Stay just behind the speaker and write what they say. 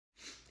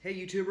Hey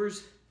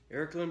YouTubers,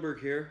 Eric Lindbergh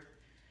here.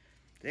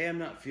 Today I'm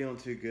not feeling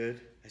too good.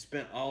 I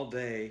spent all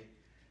day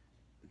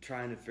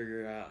trying to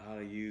figure out how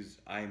to use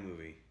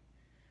iMovie.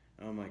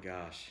 Oh my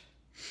gosh.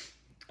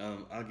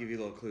 I'll give you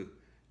a little clue.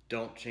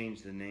 Don't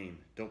change the name.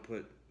 Don't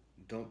put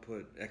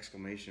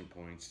exclamation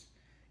points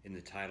in the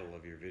title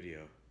of your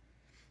video.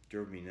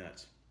 Drove me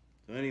nuts.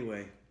 So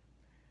anyway,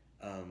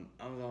 I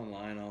was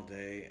online all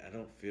day. I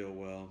don't feel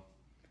well.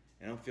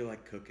 I don't feel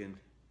like cooking.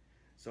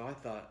 So I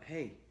thought,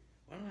 hey,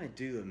 why don't I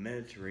do a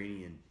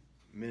Mediterranean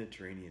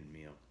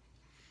meal?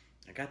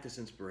 I got this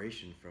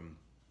inspiration from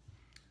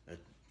a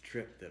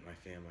trip that my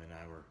family and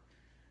I were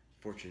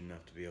fortunate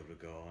enough to be able to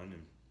go on,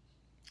 and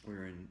we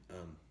were in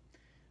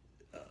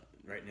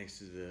right next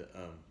to the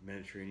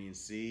Mediterranean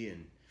Sea,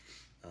 and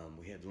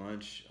we had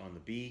lunch on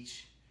the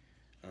beach.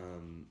 I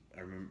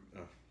remember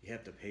you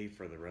have to pay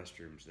for the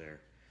restrooms there.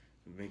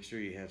 Make sure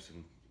you have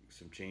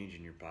some change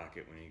in your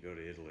pocket when you go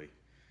to Italy,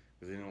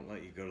 because they don't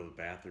let you go to the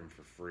bathroom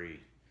for free.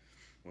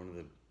 One of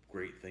the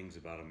great things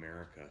about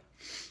America,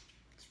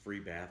 it's free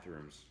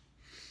bathrooms.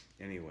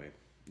 Anyway,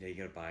 yeah, you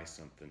gotta buy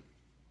something.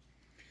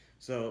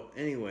 So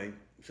anyway,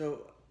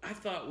 I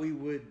thought we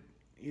would,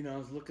 I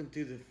was looking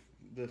through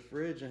the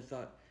fridge and I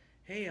thought,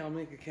 hey, I'll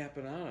make a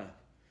caponata.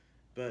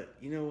 But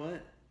you know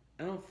what?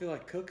 I don't feel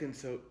like cooking,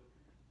 so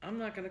I'm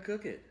not gonna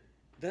cook it.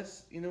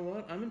 You know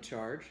what? I'm in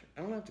charge.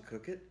 I don't have to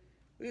cook it.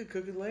 We can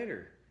cook it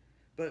later.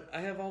 But I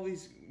have all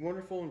these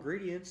wonderful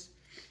ingredients.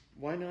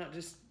 Why not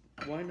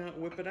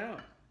whip it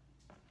out?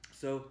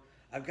 So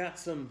I've got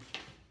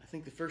I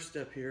think the first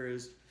step here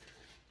is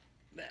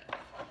that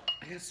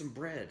I got some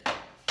bread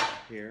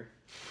here.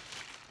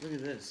 Look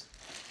at this.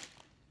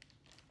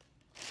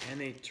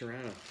 Pane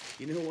Tirano.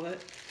 You know what?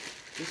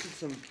 This is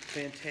some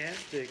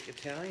fantastic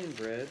Italian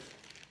bread.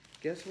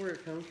 Guess where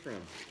it comes from?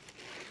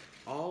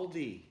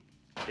 Aldi.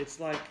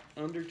 It's like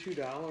under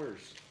 $2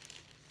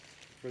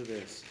 for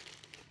this.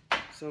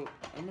 So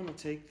I'm gonna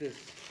take this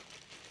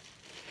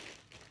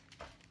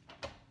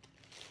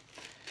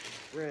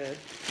bread.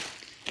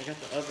 I got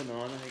the oven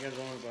on. I got it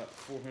on about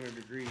 400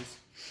 degrees.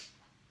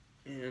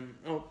 And,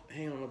 oh,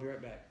 hang on, I'll be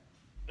right back.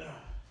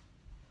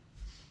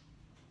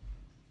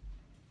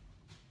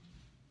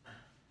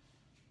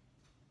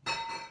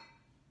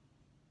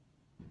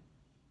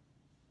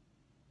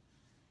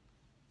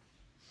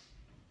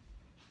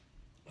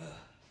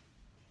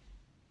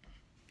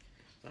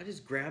 I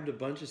just grabbed a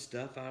bunch of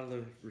stuff out of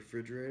the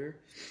refrigerator.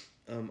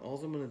 All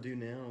I'm gonna do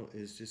now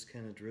is just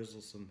kind of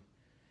drizzle some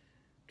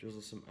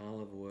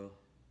olive oil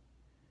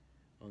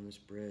on this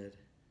bread.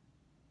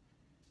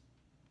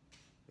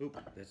 Oop,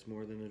 that's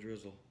more than a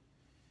drizzle.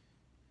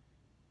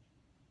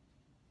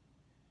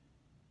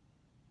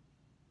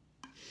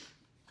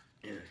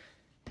 Yeah,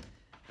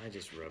 I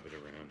just rub it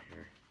around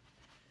here.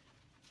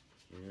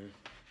 You know,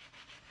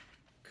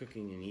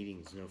 cooking and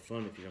eating is no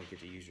fun if you don't get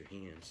to use your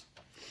hands.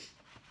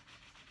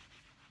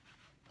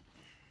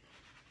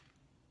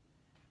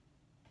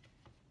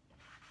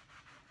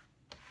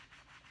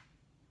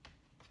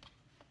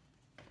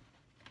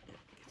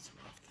 Get some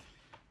off the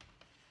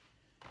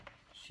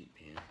sheet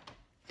pan.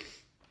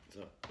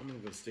 So I'm gonna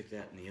go stick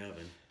that in the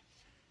oven.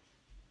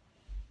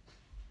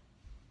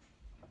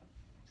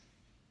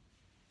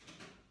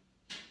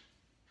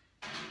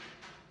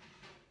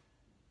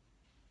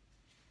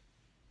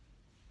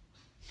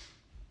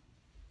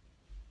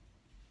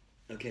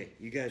 Okay,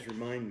 you guys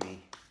remind me.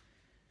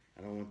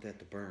 I don't want that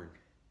to burn.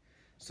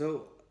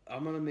 So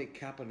I'm gonna make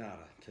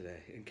caponata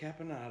today. And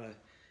caponata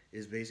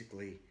is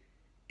basically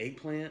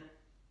eggplant,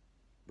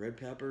 red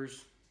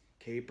peppers,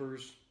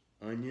 capers,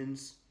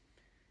 onions.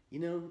 You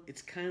know,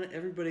 it's kind of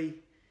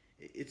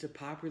it's a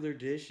popular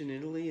dish in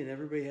Italy and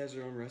everybody has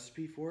their own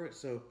recipe for it.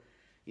 So,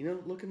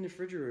 look in the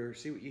refrigerator,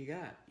 see what you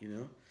got,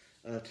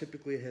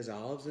 typically it has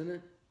olives in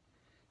it.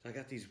 So I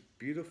got these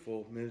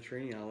beautiful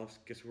Mediterranean olives.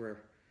 Guess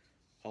where?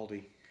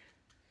 Aldi.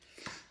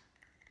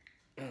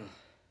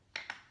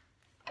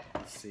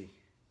 Let's see.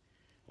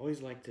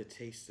 Always like to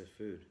taste the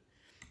food.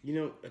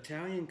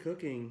 Italian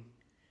cooking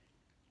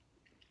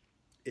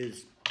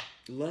is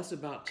less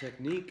about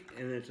technique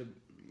and it's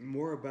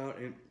more about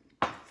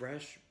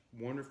fresh,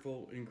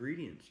 wonderful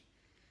ingredients.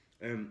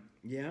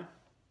 Yeah,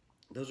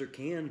 those are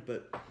canned,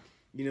 but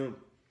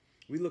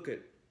we look at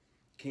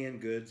canned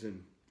goods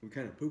and we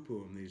kind of poo-poo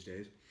them these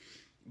days.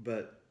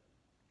 But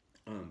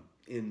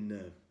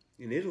in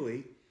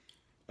Italy,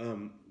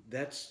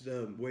 that's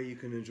the way you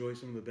can enjoy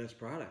some of the best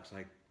products,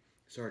 like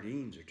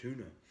sardines or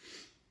tuna.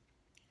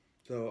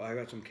 So I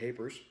got some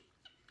capers.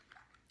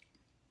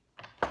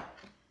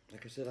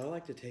 Like I said, I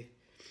like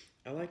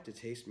to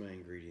taste my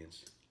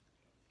ingredients.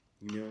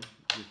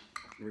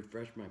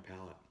 Refresh my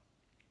palate.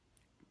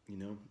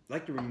 I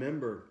like to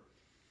remember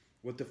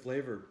what the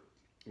flavor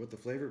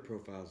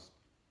profiles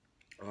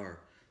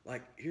are.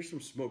 Like, here's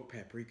some smoked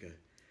paprika.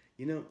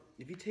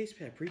 If you taste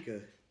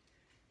paprika,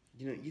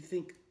 you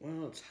think,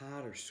 well, it's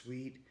hot or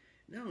sweet.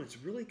 No, it's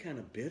really kind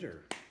of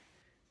bitter.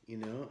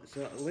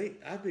 So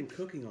I've been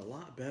cooking a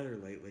lot better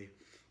lately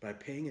by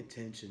paying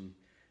attention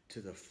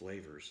to the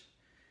flavors.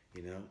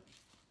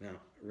 Now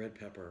red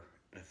pepper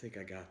I think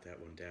I got that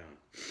one down.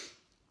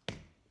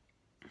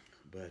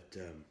 But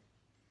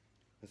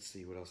let's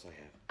see what else I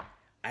have.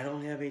 I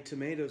don't have any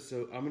tomatoes,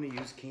 so I'm going to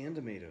use canned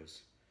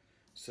tomatoes.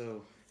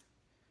 So,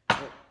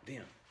 oh,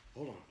 damn,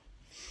 hold on.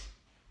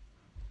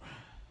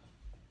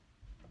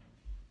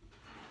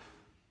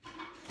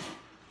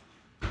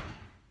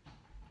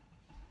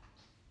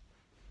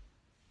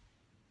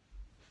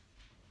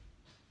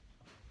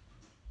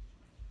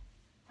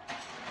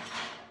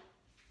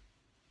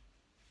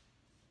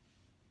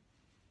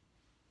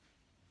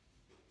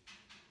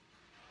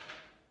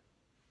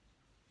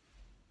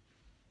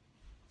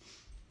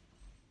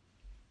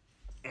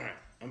 All right,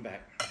 I'm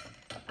back.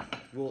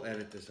 We'll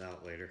edit this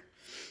out later,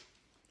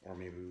 or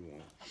maybe we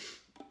won't.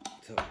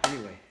 So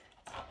anyway,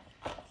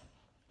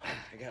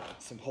 I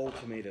got some whole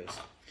tomatoes.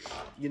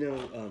 You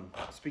know,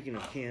 speaking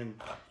of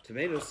canned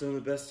tomatoes, some of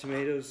the best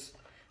tomatoes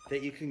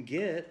that you can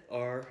get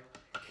are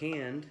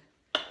canned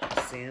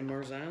San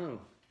Marzano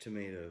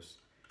tomatoes.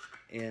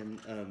 And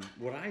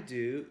what I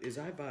do is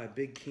I buy a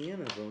big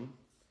can of them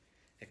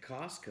at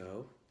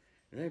Costco,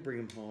 and I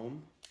bring them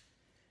home,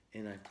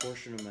 and I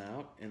portion them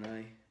out, and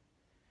I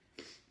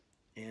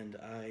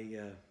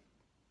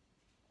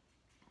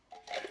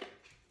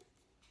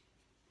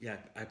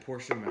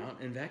portion them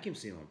out and vacuum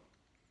seal them.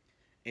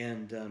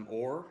 And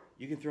or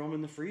you can throw them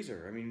in the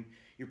freezer. I mean,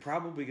 you're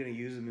probably going to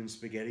use them in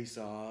spaghetti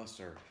sauce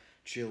or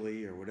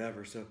chili or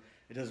whatever, so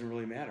it doesn't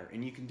really matter.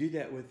 And you can do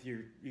that with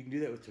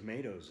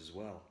tomatoes as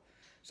well.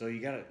 So you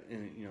got it,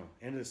 you know,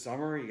 end of the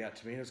summer, you got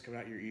tomatoes coming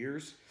out your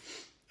ears.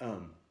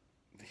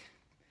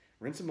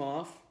 Rinse them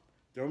off,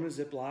 throw them in a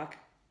Ziploc,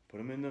 put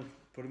them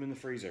in the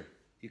freezer.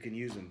 You can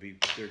use them.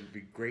 They'd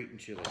be great in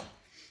chili.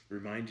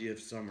 Remind you of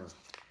summer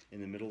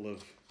in the middle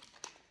of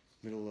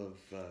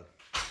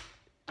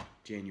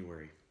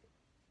January.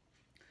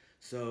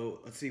 So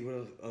let's see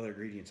what other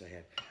ingredients I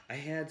had. I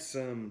had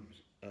some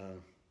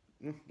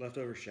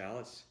leftover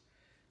shallots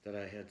that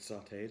I had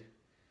sauteed.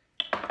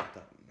 I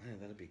thought, man,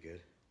 that'd be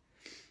good.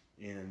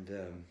 And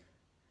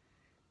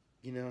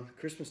you know,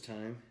 Christmas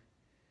time,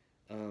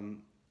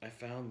 I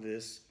found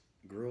this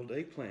grilled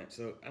eggplant.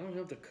 So I don't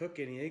have to cook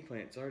any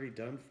eggplant. It's already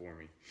done for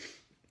me.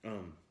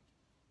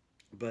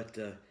 But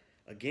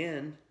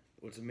again,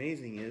 what's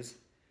amazing is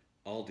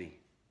Aldi,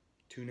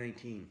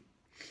 $2.19.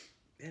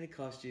 And it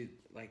cost you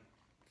like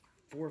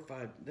 $4 or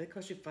 $5. That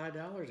cost you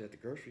 $5 at the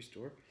grocery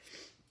store,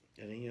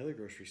 at any other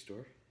grocery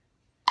store.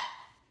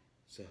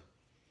 So,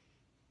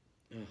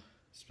 it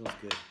smells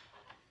good.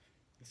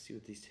 Let's see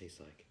what these taste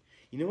like.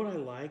 You know what I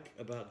like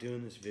about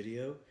doing this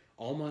video?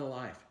 All my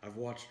life, I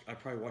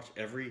probably watched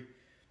every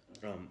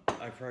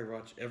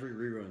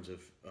reruns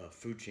of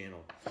Food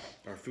Channel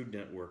or Food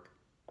Network,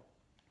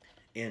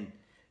 and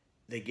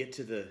they get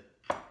to the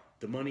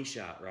money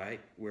shot, right,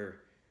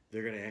 where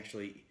they've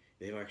actually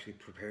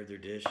prepared their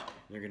dish and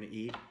they're gonna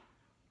eat.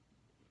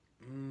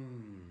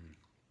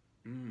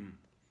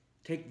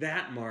 Take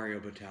that, Mario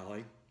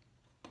Batali.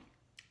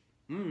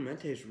 That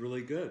tastes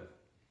really good.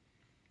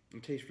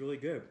 It tastes really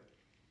good.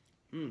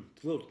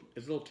 It's a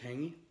little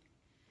tangy.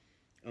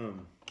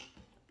 And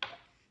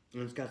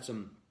it's got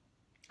some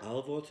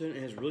olive oil to it.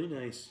 It has really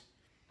nice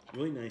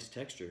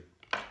texture.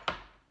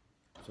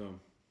 So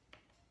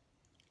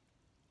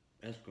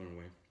that's going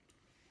away.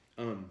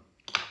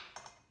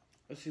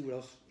 Let's see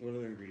what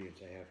other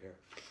ingredients I have here.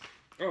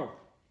 Oh,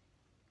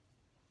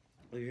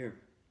 look here.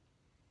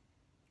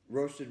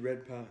 Roasted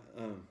red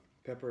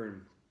pepper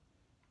and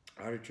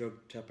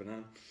artichoke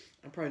tapenade.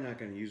 I'm probably not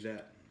going to use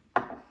that,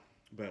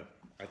 but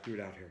I threw it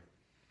out here.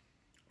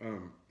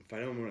 If I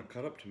don't want to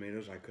cut up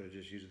tomatoes, I could have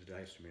just used the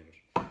diced tomatoes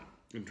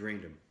and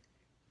drained them.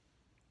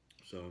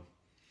 So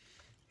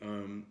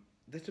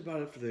that's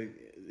about it for the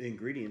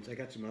ingredients. I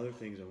got some other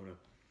things I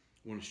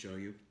want to show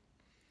you,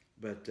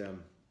 but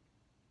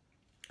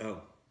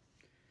oh,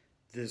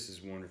 this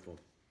is wonderful.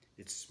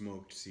 It's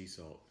smoked sea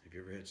salt. Have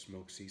you ever had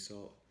smoked sea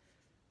salt?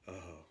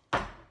 Oh,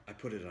 I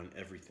put it on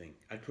everything.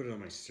 I put it on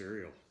my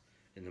cereal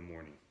in the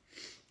morning.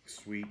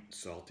 Sweet,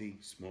 salty,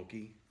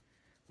 smoky.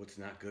 What's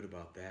not good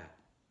about that?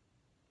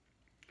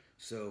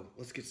 So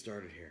let's get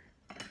started here.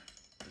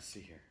 Let's see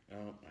here.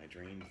 Oh, I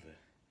drained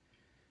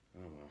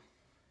oh well.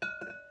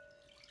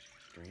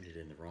 Drained it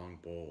in the wrong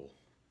bowl.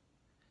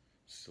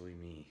 Silly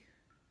me.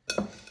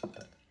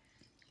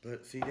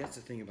 But see, that's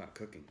the thing about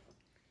cooking.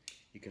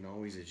 You can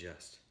always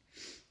adjust.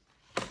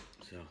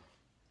 So,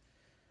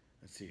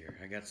 let's see here.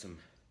 I got some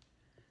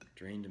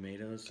drained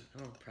tomatoes.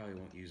 I probably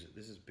won't use it.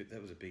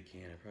 That was a big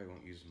can. I probably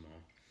won't use them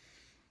all.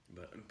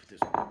 But I'm gonna put this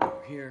one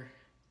over here.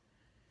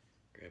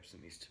 Grab some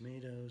of these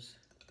tomatoes,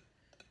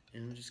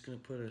 and I'm just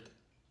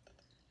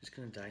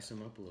gonna dice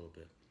them up a little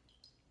bit.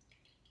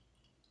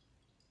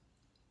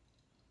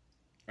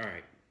 All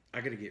right,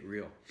 I gotta get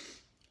real.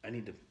 I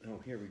need to. Oh,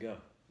 here we go.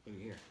 Look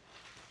here.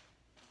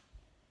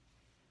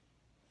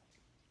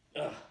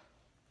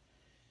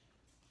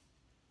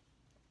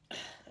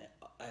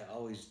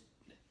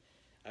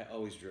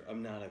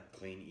 I'm not a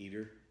clean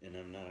eater, and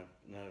I'm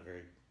not a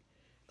very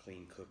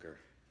clean cooker.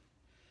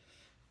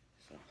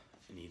 So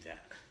I need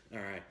that. All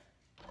right.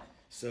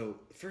 So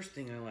the first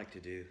thing I like to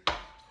do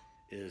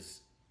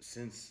is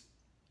since,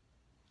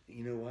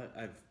 you know what,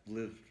 I've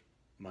lived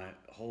my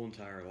whole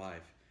entire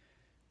life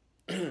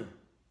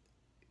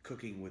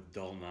cooking with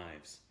dull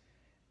knives,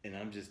 and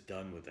I'm just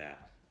done with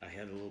that. I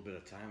had a little bit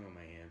of time on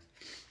my hands,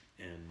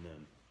 and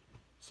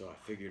so I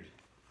figured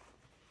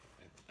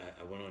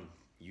I went on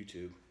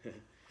YouTube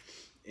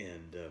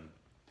and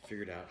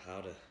figured out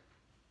how to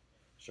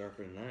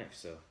sharpen a knife.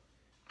 So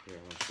here,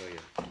 I want to show you.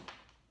 I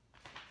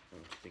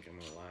don't think I'm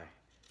gonna lie.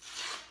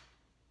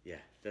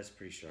 Yeah, that's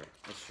pretty sharp.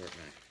 That's a sharp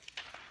knife.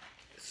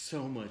 It's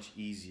so much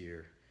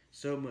easier.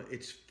 So much.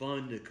 It's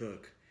fun to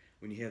cook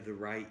when you have the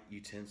right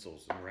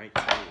utensils and the right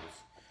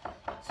tools.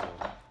 So,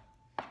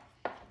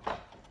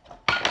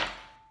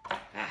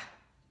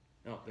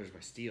 oh, there's my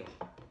steel.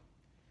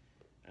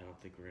 I don't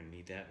think we're gonna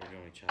need that. We're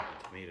only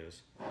chopping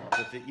tomatoes.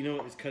 But you know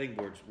what? These cutting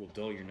boards will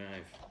dull your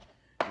knife.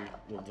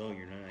 Will dull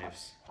your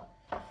knives.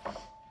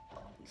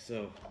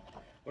 So,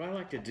 what I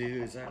like to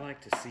do is I like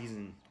to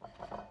season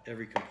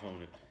every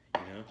component.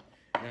 You know.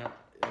 Now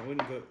I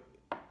wouldn't go.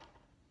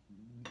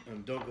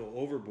 Don't go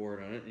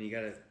overboard on it, and you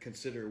got to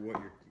consider what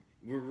you're.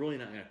 We're really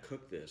not gonna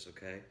cook this,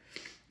 okay?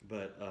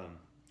 But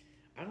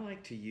I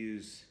like to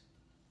use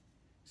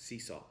sea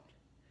salt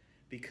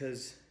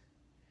because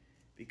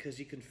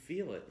you can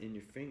feel it in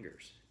your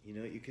fingers. You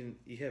know,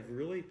 you have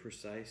really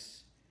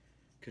precise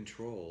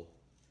control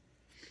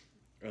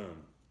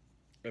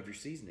of your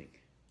seasoning.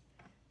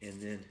 And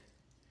then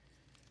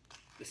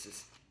this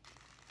is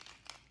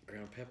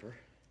ground pepper,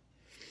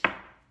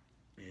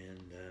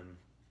 and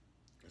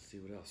let's see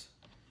what else.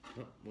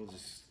 Oh, we'll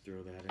just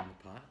throw that in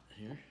the pot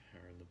here,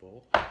 or in the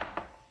bowl.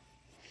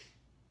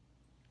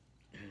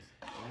 And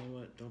you know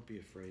what? Don't be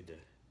afraid to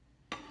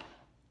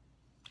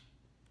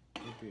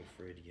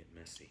get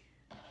messy.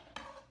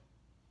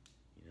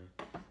 You know.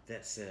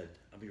 That said,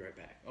 I'll be right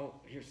back.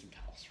 Oh, here's some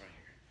towels right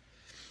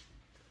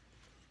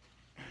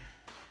here.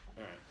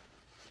 All right.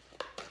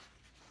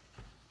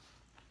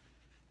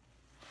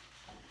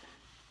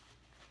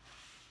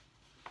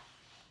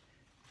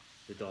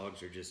 The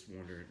dogs are just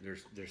wondering.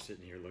 They're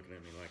sitting here looking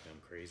at me like I'm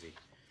crazy.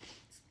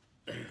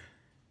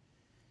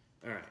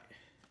 All right.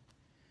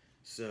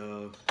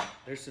 So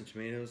there's some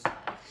tomatoes.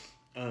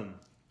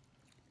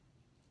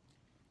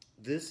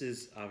 This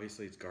is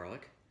obviously it's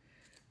garlic,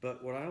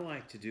 but what I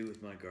like to do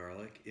with my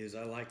garlic is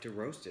I like to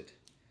roast it,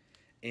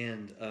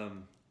 and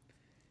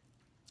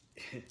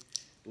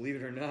believe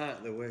it or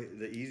not,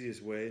 the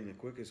easiest way and the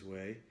quickest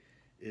way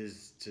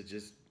is to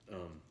just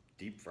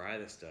deep fry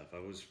this stuff.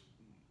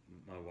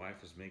 My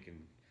wife was making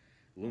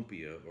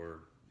lumpia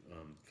or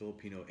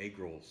Filipino egg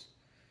rolls,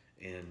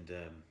 and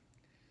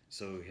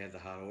so we had the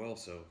hot oil,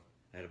 so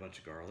I had a bunch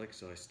of garlic,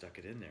 so I stuck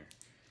it in there.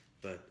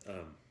 But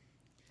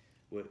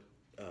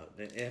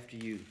then after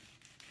you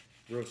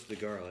roast the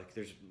garlic,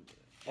 there's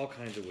all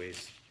kinds of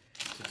ways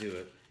to do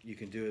it. You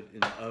can do it in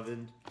the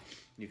oven.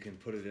 You can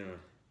put it in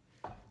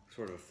a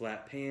sort of a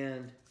flat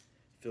pan,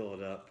 fill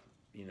it up,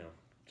 you know,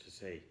 to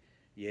say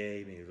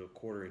yay, maybe a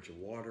quarter inch of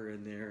water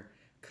in there,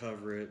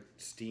 cover it,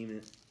 steam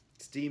it.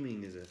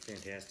 Steaming is a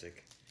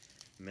fantastic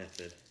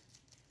method,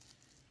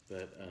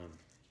 but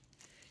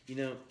you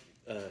know,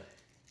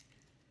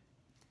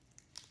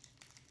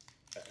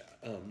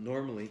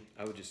 normally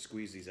I would just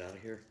squeeze these out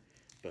of here,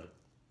 but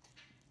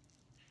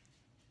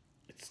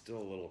it's still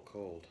a little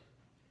cold.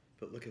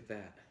 But look at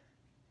that.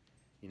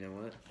 You know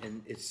what?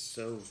 And it's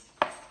so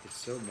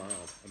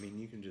mild. I mean,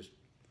 you can just,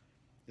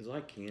 it's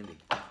like candy.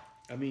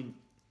 I mean,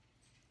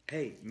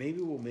 hey,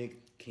 maybe we'll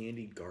make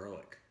candied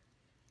garlic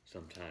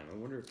sometime. I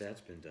wonder if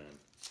that's been done.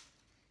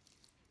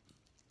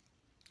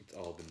 It's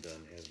all been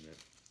done, hasn't it?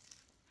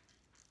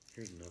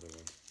 Here's another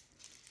one.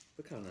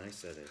 Look how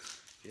nice that is.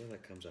 See how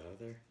that comes out of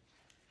there?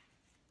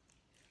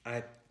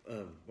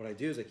 What I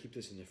do is I keep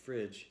this in the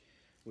fridge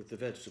with the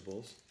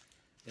vegetables,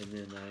 and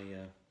then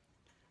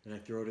I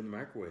throw it in the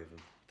microwave in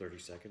 30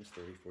 seconds,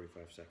 30,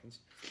 45 seconds.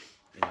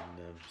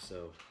 And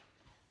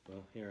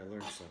well, here I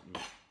learned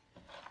something,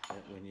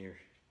 that when you're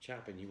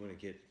chopping, you want to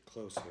get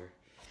close here.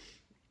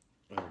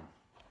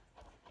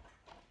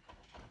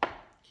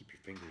 Keep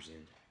your fingers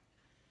in.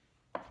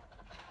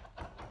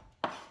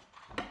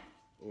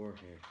 Or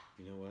here,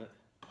 you know what?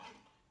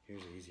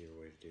 Here's an easier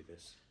way to do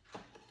this.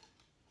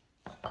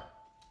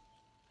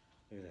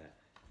 Look at that.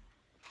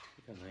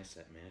 Look how nice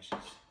that mashes.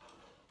 Let's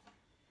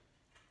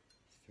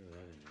throw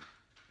that in there.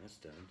 That's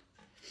done.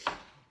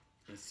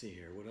 Let's see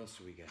here. What else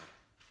do we got?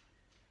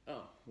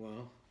 Oh,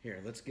 well,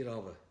 here, let's get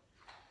all the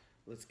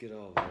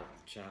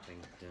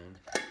chopping done.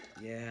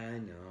 Yeah, I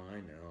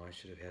know. I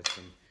should have had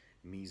some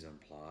mise en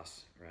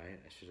place, right?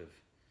 I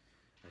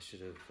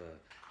should have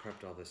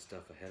prepped all this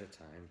stuff ahead of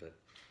time, but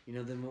you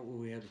know, then what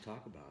would we have to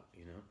talk about?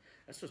 You know,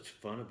 that's what's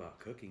fun about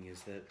cooking,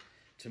 is that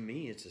to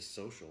me it's a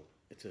social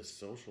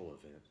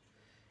event.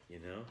 You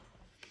know,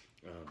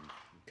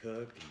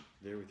 cook and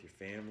there with your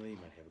family. You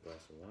might have a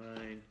glass of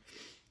wine.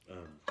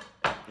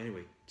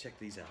 Anyway, check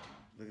these out.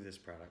 Look at this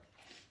product.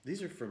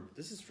 This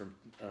is from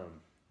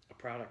a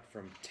product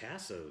from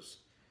Tasso's.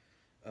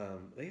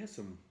 I got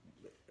some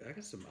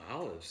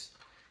olives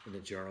in a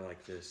jar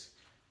like this,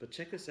 but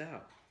check this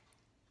out.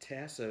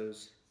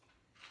 Tasso's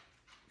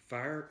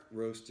fire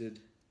roasted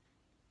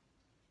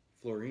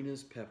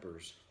Florina's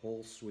peppers,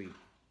 whole sweet.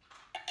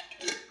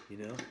 You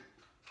know,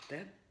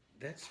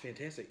 that's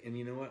fantastic. And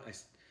you know what?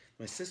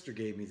 My sister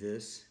gave me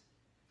this.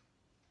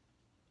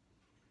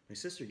 My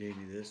sister gave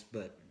me this,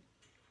 but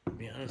to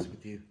be honest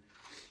with you,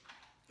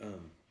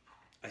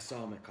 I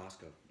saw them at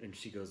Costco, and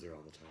she goes there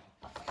all the time.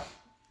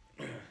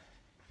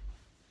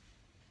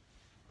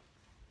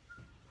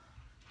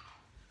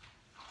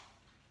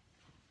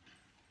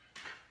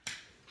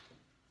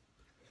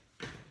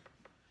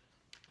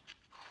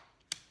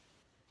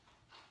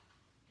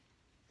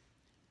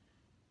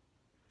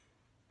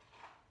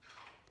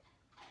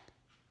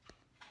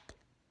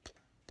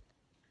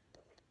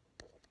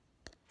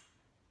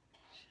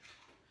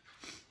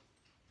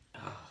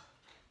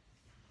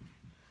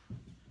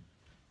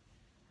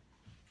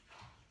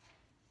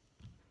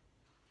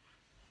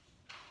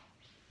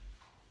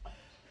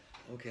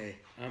 Okay,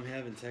 I'm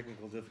having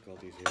technical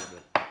difficulties here,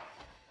 but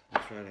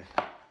let's try to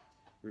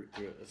root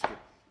through it. Let's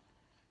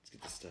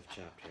get this stuff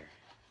chopped here.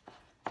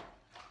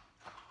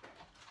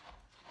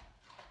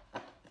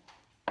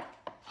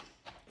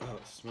 Oh,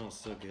 it smells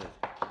so good.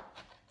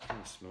 Kind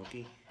of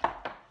smoky.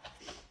 Let's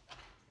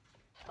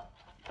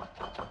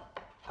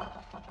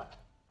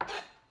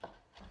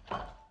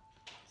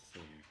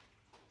see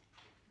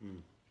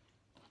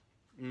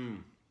here.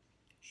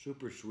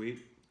 Super sweet.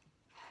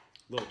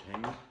 A little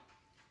tangy.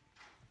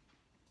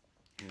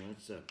 Yeah,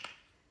 let's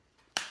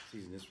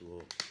season this with a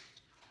little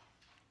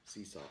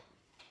sea salt.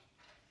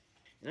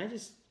 And I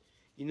just,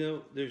 you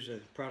know, there's a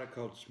product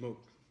called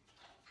smoked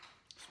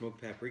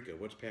paprika.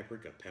 What's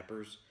paprika?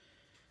 Peppers.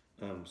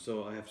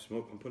 So I have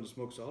I'm putting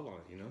smoked salt on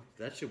it. You know,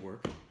 that should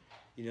work.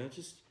 You know,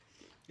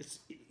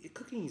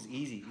 cooking is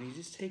easy. You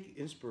just take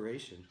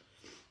inspiration.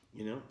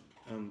 You know,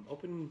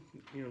 open.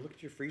 You know, look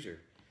at your freezer.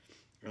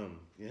 I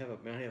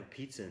have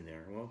pizza in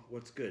there. Well,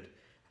 what's good?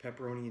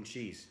 Pepperoni and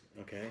cheese.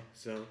 Okay,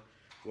 so,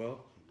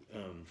 well,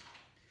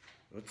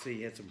 let's say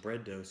you had some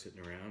bread dough sitting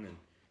around and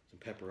some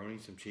pepperoni,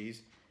 some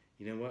cheese.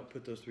 You know what?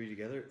 Put those three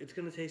together. It's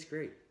gonna taste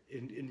great.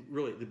 And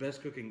really, the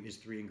best cooking is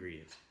 3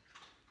 ingredients.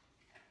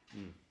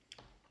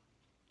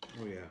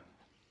 Oh yeah.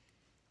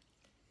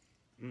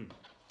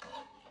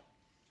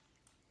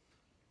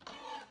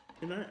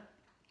 And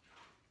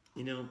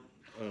you know,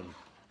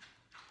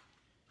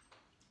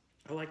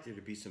 I like there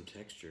to be some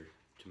texture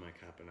to my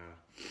caponata.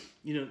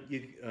 You know,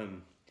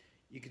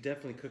 you could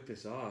definitely cook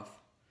this off,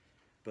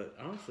 but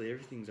honestly,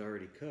 everything's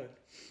already cooked.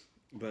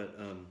 But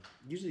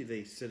usually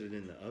they sit it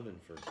in the oven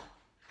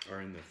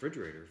or in the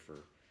refrigerator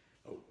for,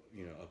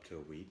 you know, up to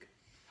a week,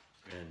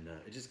 and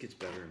it just gets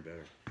better and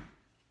better.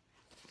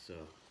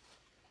 So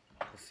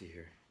let's see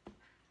here.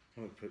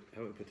 How would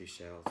we put these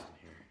shallots in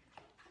here?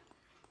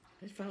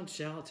 I found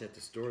shallots at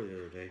the store the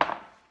other day.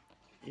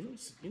 You don't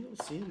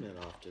see them that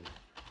often.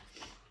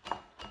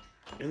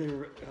 And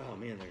they're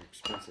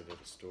expensive at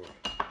the store.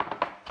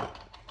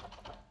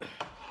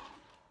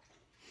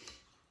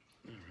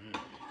 Alright.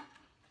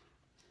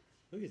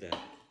 Look at that.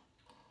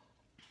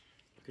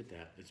 Look at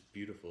that. It's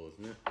beautiful,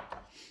 isn't it?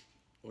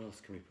 What else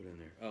can we put in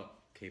there? Oh,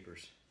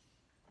 capers.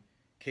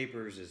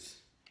 Capers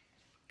is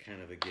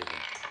kind of a given.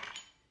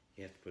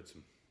 You have to put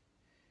some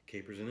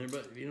capers in there,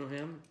 but if you don't have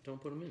them,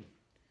 don't put them in.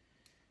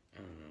 I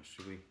don't know,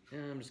 should we?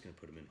 Yeah, I'm just going to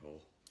put them in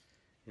whole.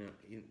 You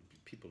know,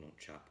 people don't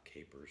chop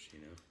capers, you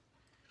know.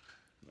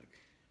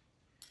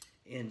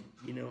 And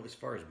you know, as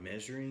far as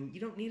measuring,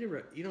 you don't need a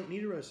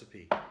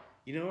recipe.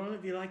 You know,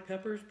 if you like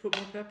peppers, put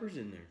more peppers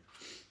in there.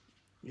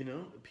 You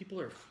know,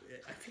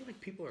 I feel like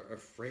people are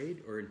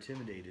afraid or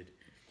intimidated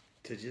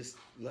to just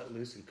let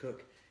loose and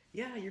cook.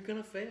 Yeah, you're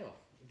gonna fail.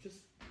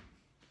 Just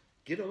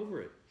get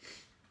over it.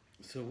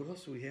 So what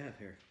else do we have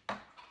here?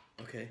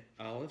 Okay,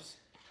 olives.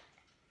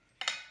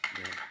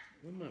 Yeah,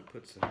 we might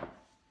put some.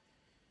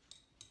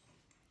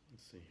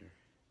 Let's see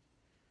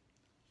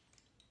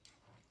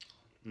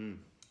here.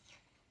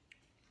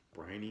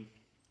 Briny,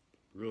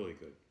 really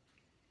good.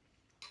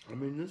 I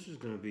mean, this is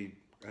going to be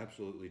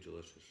absolutely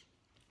delicious.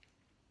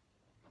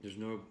 There's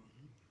no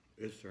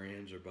ifs or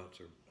ands or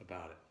buts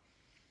about it.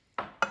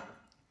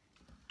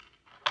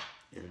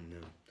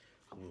 And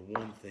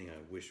one thing I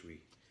wish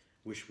we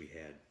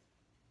had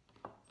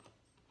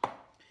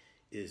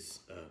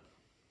is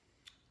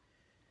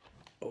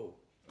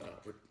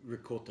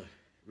ricotta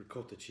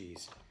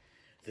cheese.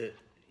 That,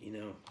 you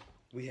know,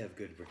 we have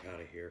good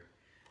ricotta here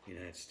in the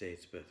United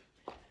States, but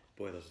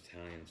boy, those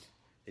Italians,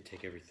 they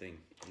take everything,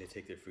 and they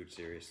take their food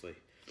seriously.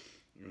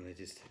 And they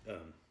just,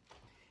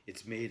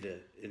 it's made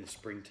in the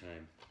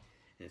springtime,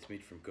 and it's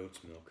made from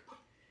goat's milk.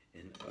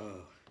 And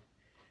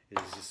it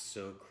is just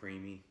so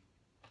creamy.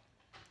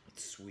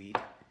 It's sweet,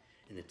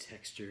 and the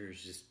texture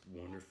is just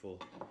wonderful.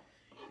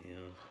 You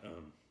know,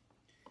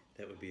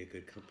 that would be a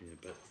good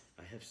accompaniment, but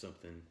I have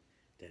something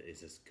that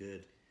is as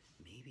good,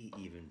 maybe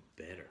even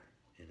better,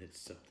 and it's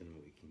something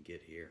we can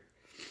get here.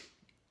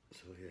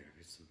 So here,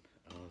 here's some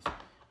olives.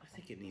 I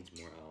think it needs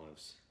more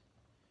olives.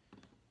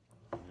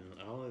 You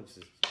know, olives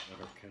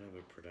are kind of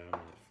a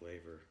predominant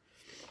flavor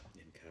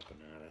in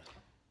caponata.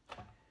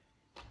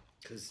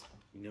 Because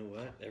You know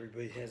what?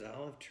 Everybody has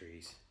olive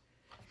trees.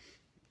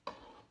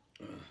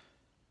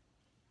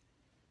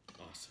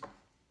 Awesome.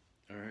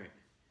 All right.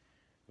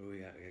 What do we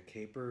got? We got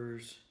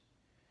capers.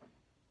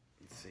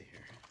 Let's see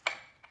here.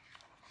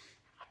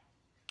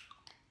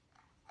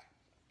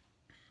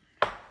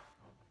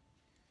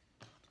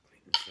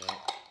 Clean this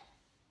up.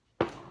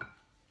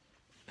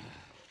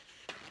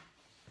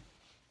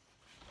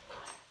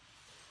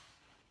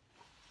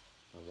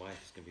 My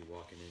wife is going to be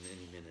walking in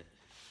any minute.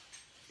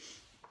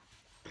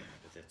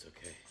 But that's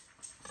okay.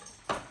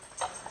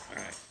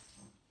 Alright.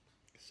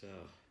 So,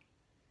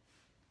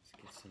 let's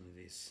get some of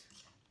these.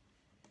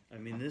 I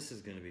mean, this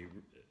is going to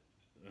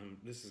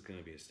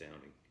be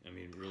astounding. I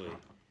mean, really.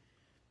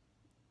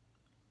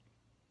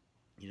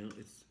 You know,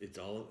 it's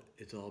all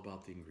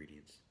about the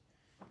ingredients.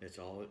 That's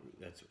all it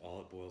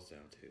boils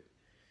down to.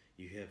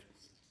 You have,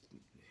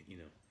 you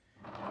know,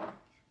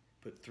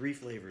 put 3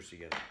 flavors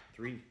together.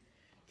 Three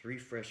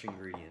fresh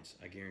ingredients.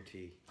 I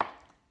guarantee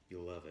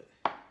you'll love it.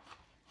 I'm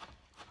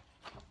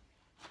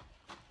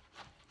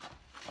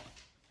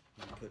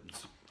putting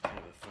kind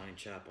of a fine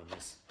chop on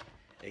this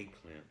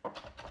eggplant.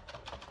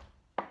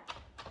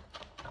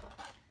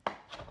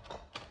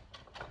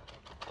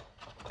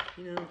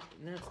 You know,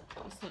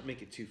 let's not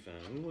make it too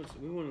fine. We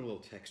want a little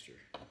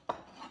texture.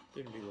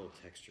 There can be a little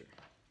texture.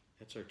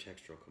 That's our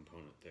textural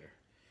component there.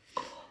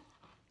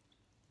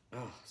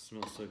 Oh, it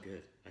smells so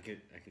good. I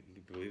can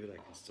believe it. I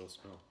can still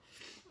smell.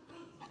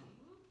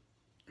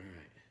 All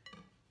right.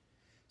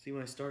 See,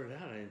 when I started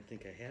out, I didn't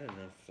think I had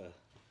enough.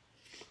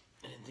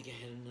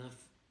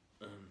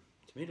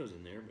 Tomatoes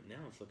in there, but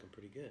now it's looking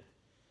pretty good.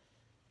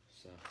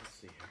 So let's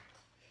see here.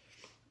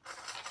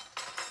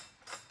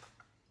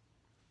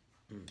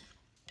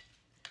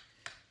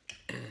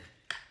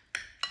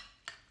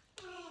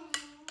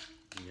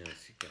 You know,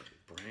 it's got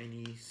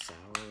briny,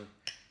 sour,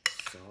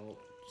 salt,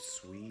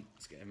 sweet.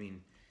 I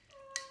mean,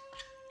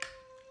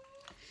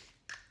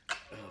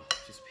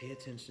 just pay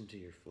attention to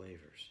your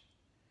flavors.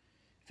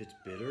 If it's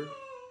bitter,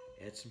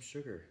 add some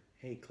sugar.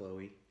 Hey,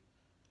 Chloe.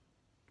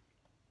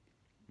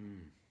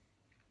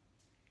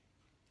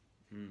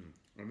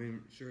 I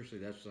mean, seriously,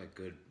 that's like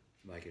good,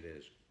 like it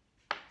is.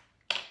 I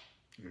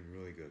mean,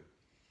 really good.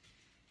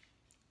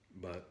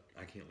 But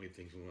I can't leave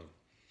things alone.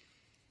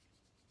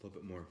 A little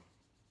bit more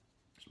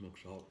smoked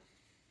salt.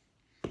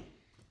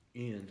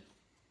 And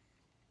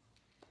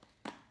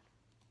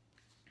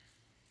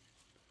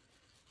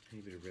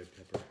tiny bit of red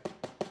pepper.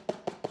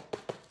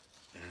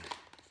 I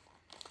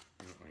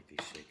don't like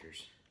these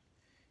shakers.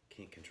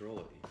 Can't control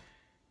it.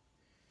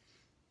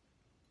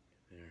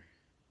 There.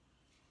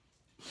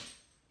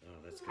 Oh,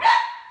 that's good.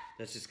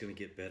 That's just going to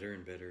get better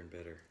and better and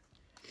better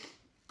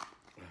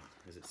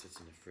as it sits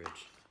in the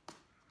fridge.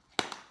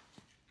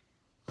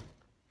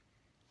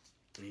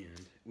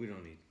 And we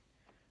don't need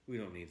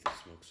the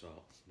smoked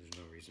salt. There's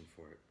no reason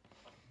for it.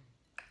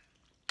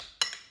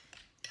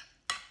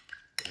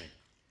 Okay.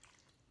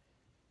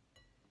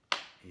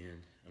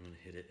 And I'm going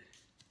to hit it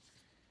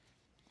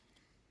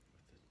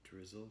with a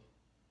drizzle.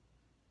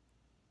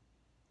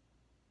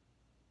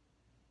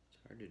 It's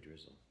hard to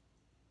drizzle.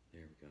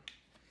 There we go.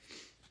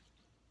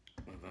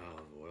 Of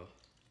olive oil.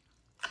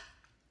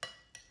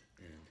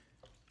 And,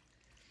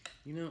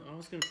 you know, I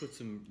was going to put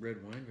some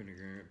red wine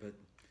vinegar in it, but,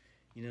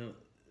 you know,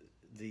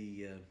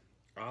 the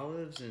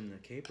olives and the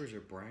capers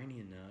are briny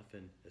enough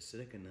and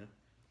acidic enough.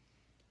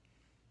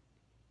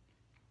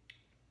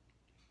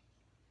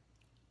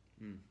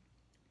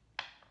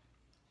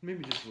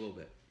 Maybe just a little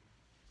bit.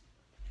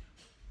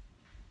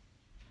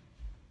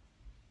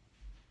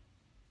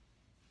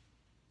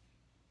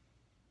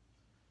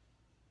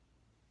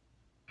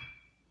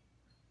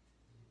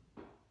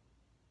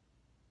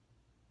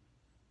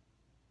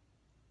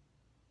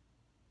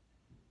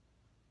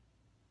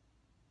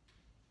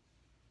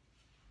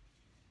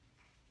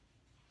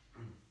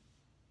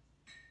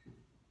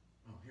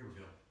 Oh, here we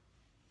go.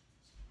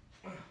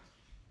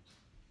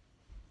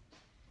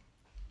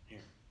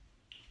 Here.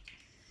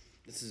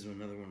 This is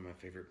another one of my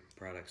favorite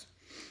products.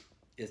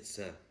 It's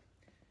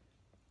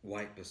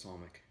white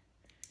balsamic.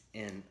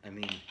 And I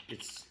mean,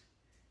 it's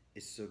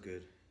so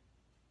good.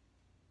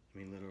 I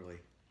mean, literally.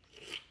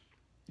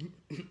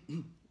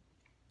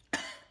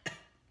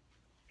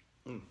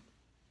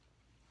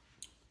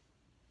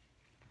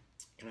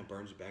 Kind of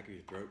burns the back of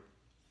your throat,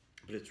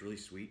 but it's really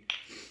sweet.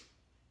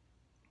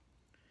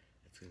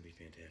 It's gonna be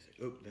fantastic.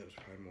 Oh, that was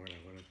probably more than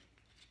I wanted.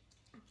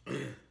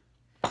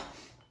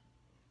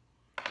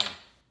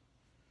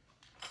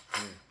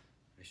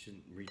 I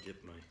shouldn't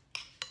re-dip my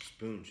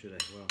spoon, should I?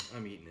 Well,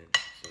 I'm eating it,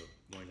 so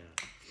why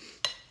not?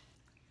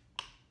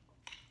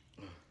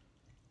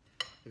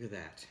 Look at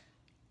that.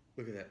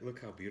 Look at that. Look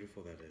how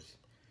beautiful that is.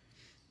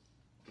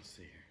 Let's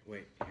see here.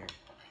 Wait, here.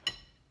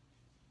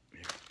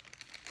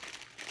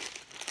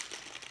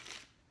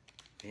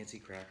 Fancy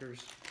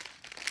crackers.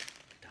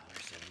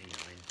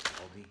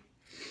 $1.79 Aldi.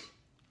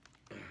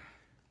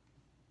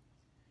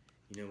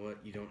 You know what?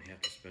 You don't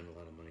have to spend a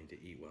lot of money to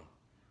eat well.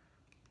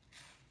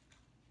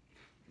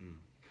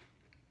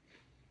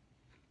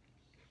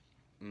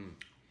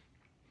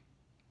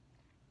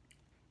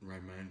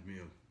 reminds me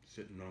of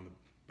sitting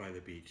by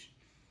the beach.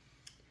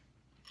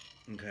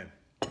 Okay,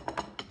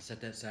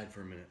 set that aside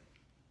for a minute.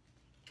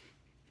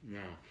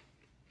 Now,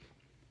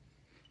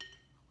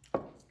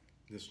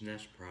 this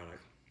next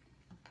product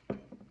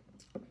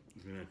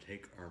is gonna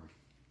take our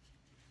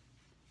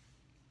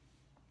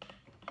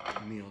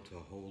meal to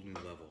a whole new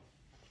level.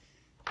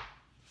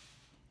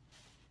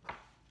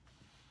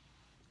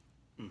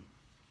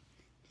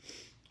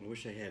 I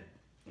wish I had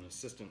an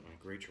assistant like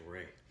Rachel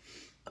Ray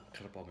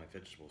cut up all my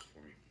vegetables for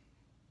me.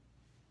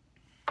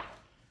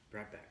 Be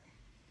right back.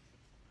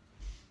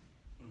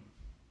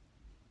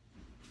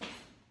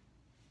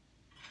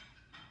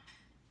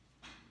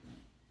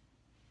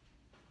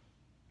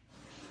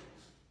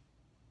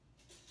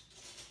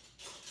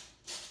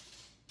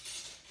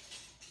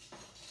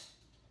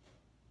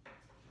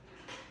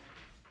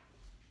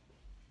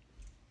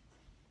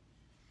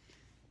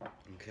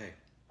 Okay.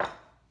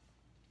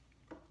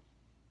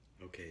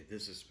 Okay,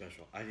 this is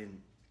special. I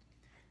didn't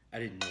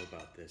know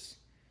about this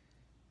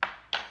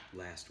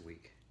last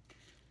week.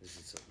 This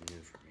is something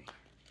new for me.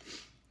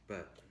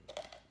 But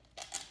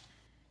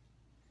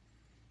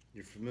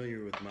you're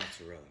familiar with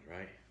mozzarella,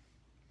 right?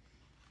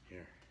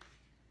 Here.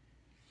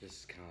 This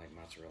is kind of like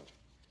mozzarella.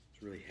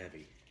 It's really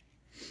heavy.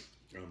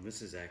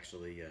 This is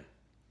actually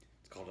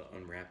it's called an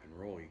unwrap and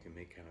roll. You can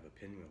make kind of a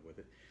pinwheel with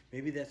it.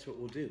 Maybe that's what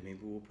we'll do. Maybe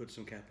we'll put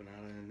some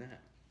caponata in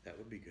that. That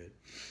would be good.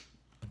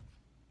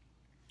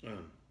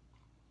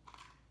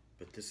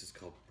 But this is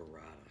called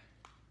burrata.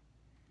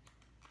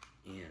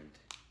 And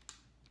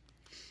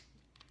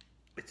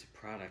it's a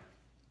product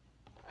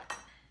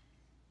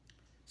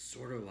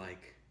sort of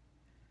like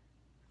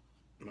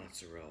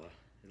mozzarella.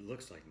 It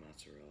looks like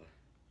mozzarella,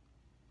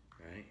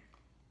 right?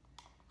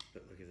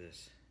 But look at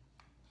this.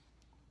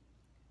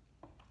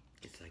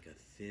 It's like a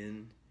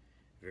thin,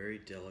 very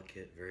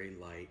delicate, very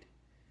light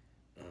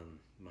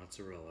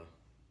mozzarella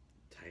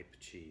type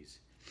cheese.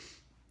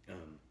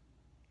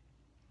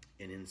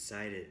 And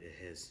inside it, it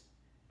has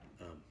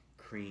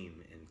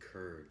cream and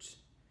curds.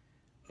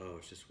 Oh,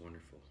 it's just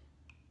wonderful.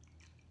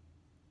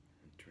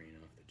 And drain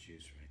off the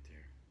juice right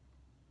there.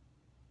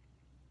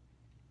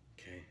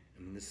 Okay,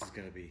 I mean, this is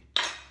gonna be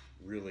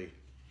really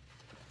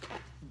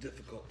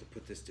difficult to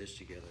put this dish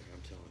together,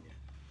 I'm telling you.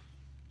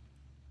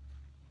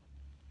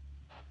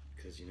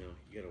 Because, you know,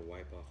 you gotta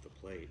wipe off the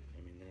plate.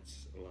 I mean,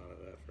 that's a lot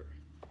of effort.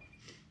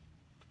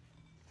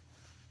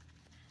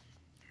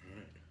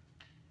 Alright.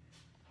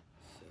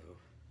 So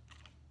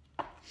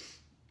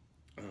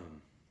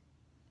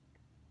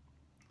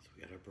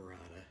we got our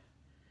burrata.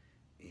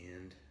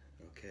 And,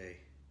 okay,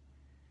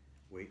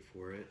 wait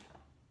for it.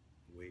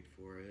 Wait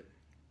for it.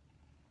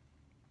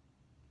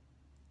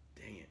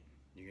 Dang it.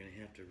 You're gonna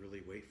have to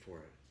really wait for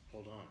it.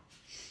 Hold on.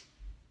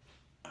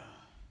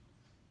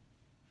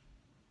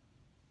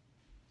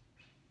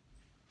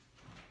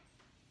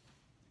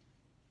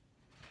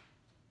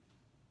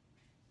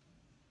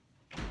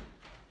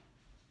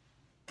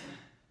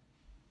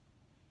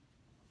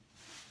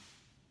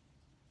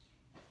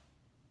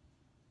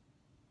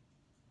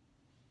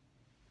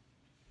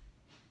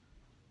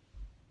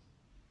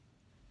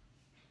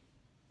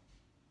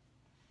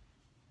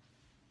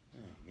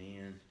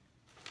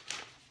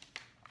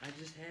 I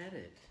just had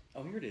it.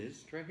 Oh, here it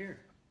is. It's right here.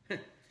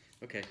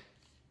 Okay,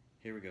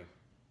 here we go.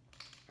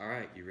 All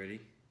right, you ready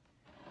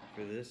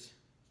for this?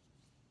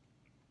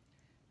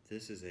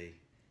 This is a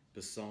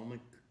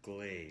balsamic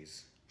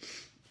glaze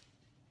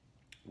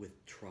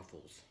with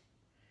truffles.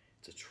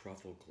 It's a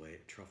truffle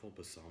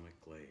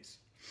balsamic glaze.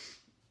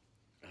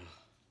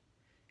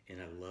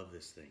 And I love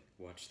this thing.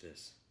 Watch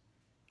this.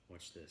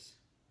 Watch this.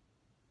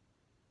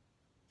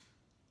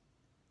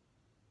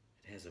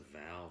 It has a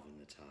valve in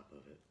the top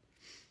of it.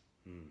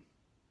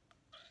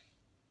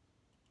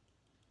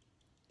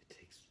 It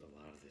takes a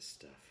lot of this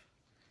stuff.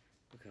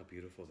 Look how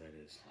beautiful that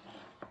is.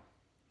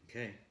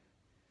 Okay,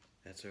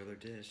 that's our other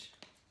dish.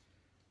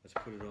 Let's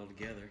put it all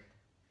together.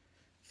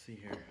 Let's see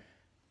here.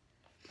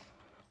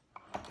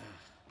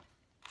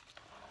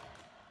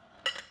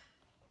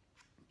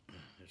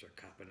 There's our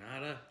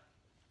caponata,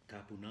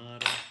 our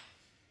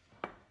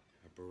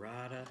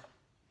burrata.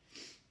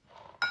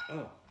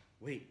 Oh,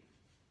 wait.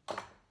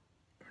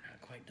 We're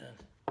not quite done.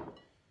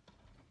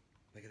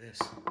 Look at this.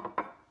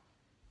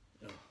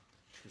 Oh,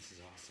 this is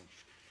awesome.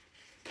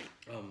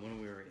 When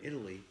we were in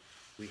Italy,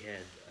 we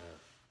had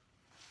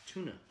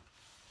tuna.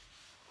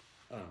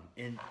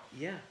 And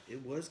yeah,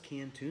 it was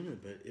canned tuna,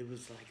 but it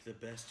was like the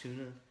best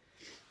tuna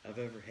I've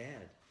ever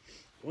had.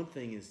 One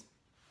thing is,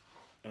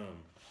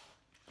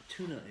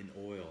 tuna in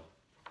oil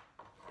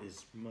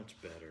is much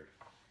better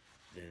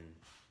than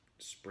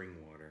spring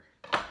water.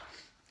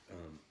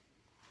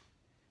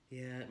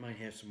 Yeah, it might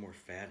have some more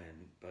fat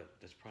in it, but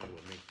that's probably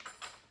what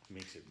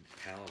makes it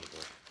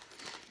palatable.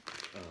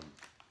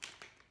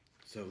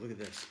 So look at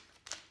this.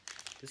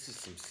 This is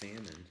some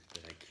salmon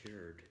that I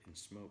cured and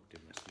smoked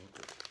in my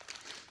smoker.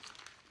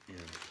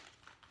 And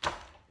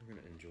we're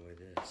gonna enjoy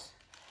this.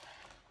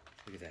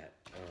 Look at that.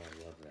 Oh,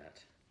 I love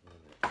that.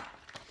 Love it.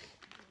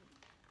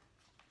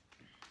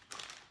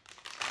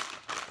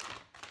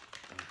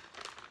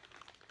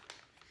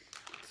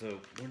 So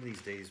one of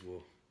these days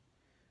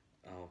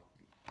I'll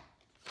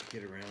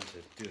get around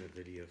to doing a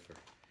video for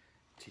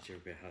teach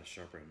everybody how to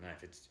sharpen a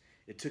knife.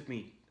 It took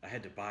me, I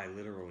had to buy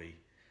literally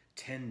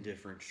 10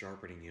 different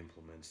sharpening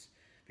implements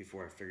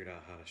before I figured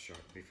out how to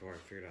sharpen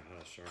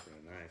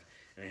a knife,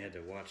 and I had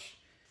to watch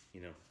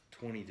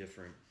 20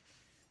 different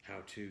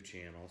how-to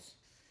channels,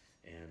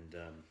 and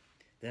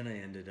then I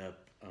ended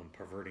up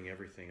perverting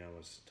everything I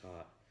was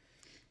taught.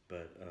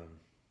 But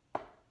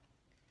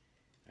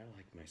I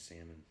like my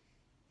salmon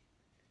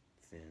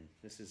thin.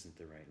 This isn't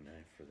the right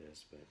knife for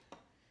this, but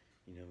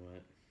you know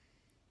what?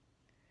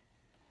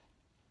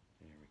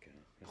 There we go.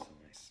 That's a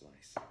nice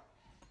slice.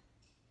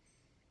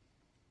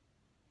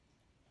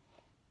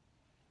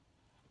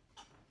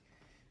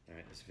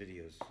 Alright, this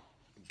video's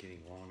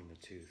getting long in the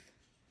tooth,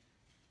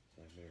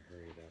 so I better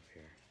hurry it up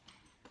here.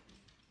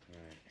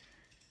 Alright.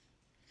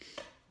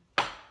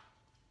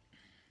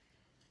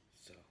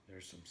 So,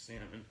 there's some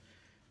salmon.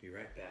 Be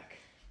right back.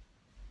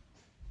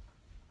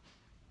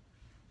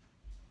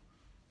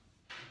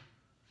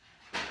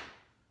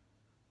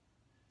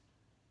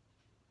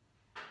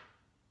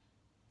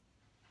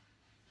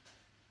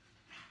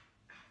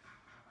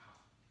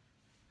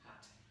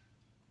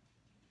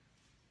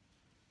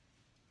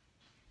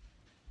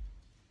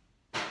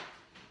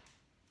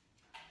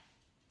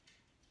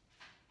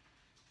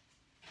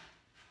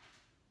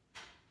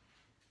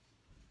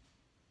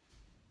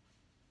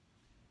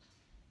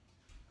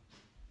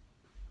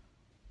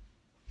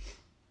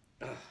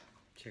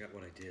 Check out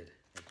what I did.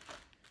 I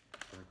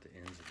burnt the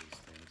ends of these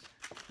things.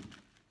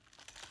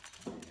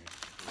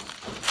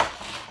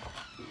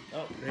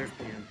 Oh, there's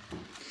Pam.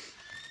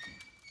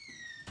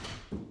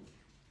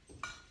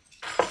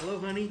 Hello,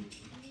 honey.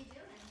 What are you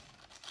doing?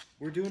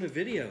 We're doing a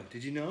video.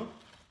 Did you know?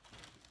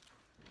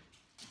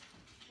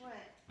 What?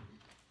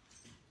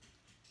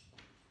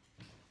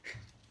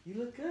 You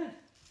look good.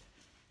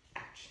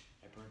 Ouch.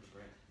 I burned the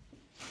bread.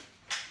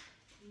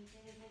 You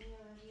did a video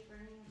of you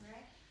burning the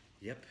bread?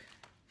 Yep.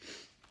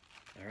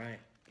 All right.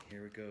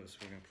 Here it goes.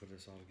 We're going to put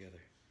this all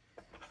together.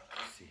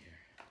 Let's see here.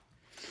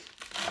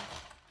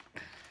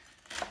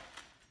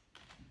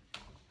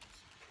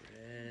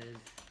 Bread.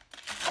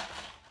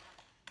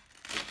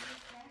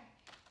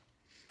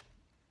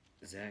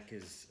 Where's Zach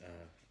is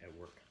at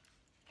work.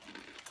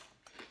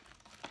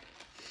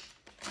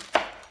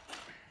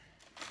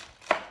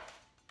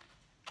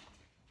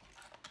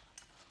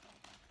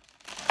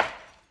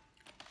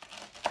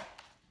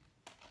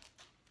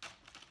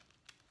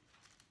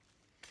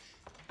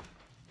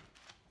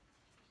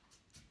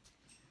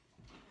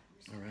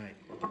 All right.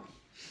 No, I don't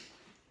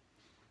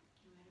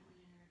want to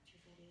interrupt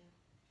your video.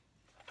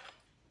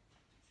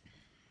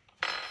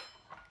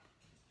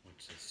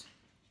 What's this?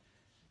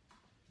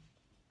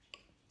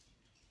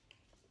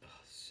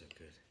 Oh, so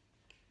good.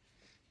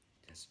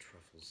 It has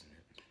truffles in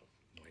it.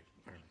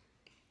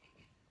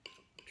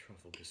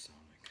 Truffle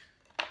balsamic.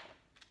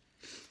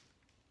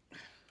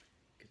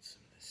 Get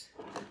some of this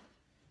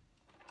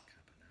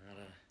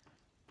caponata.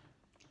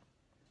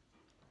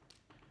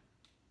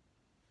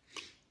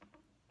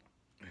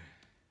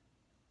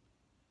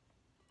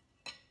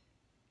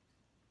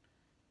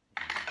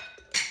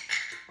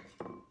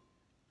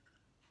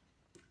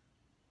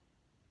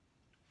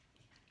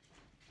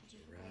 Did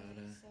you buy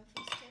a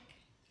selfie stick?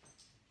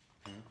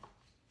 Huh?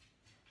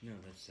 No,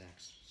 that's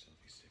Zach's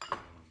selfie stick.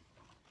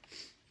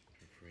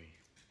 For free.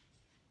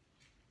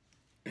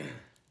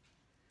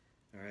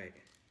 All right.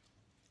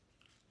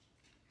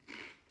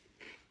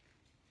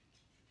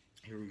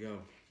 Here we go.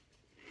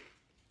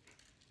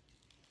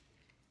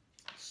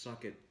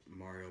 Suck it,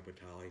 Mario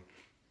Batali.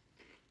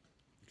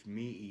 It's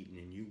me eating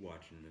and you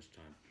watching this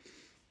time.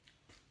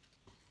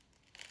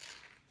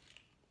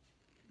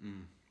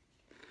 Mmm.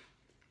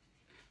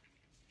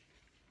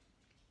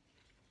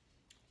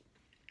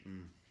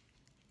 Mmm.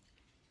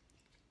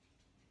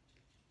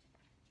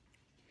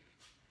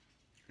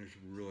 It's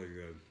really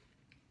good.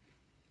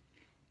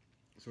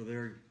 So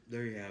there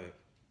you have it.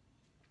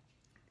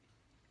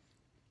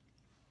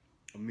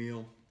 A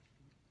meal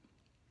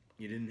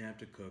you didn't have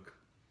to cook.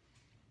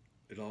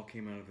 It all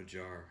came out of a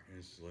jar and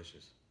it's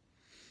delicious.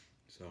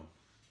 So,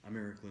 I'm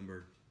Eric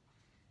Lindbergh.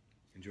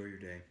 Enjoy your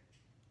day.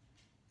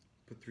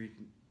 Put three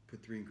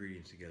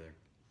ingredients together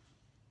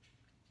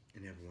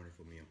and have a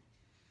wonderful meal.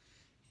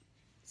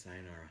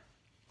 Sayonara.